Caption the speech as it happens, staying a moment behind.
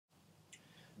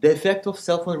The effect of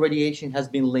cell phone radiation has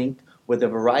been linked with a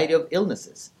variety of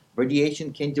illnesses.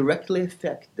 Radiation can directly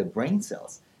affect the brain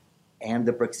cells, and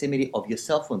the proximity of your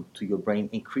cell phone to your brain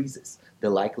increases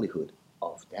the likelihood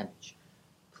of damage.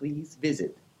 Please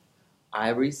visit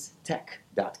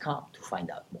iristech.com to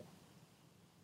find out more.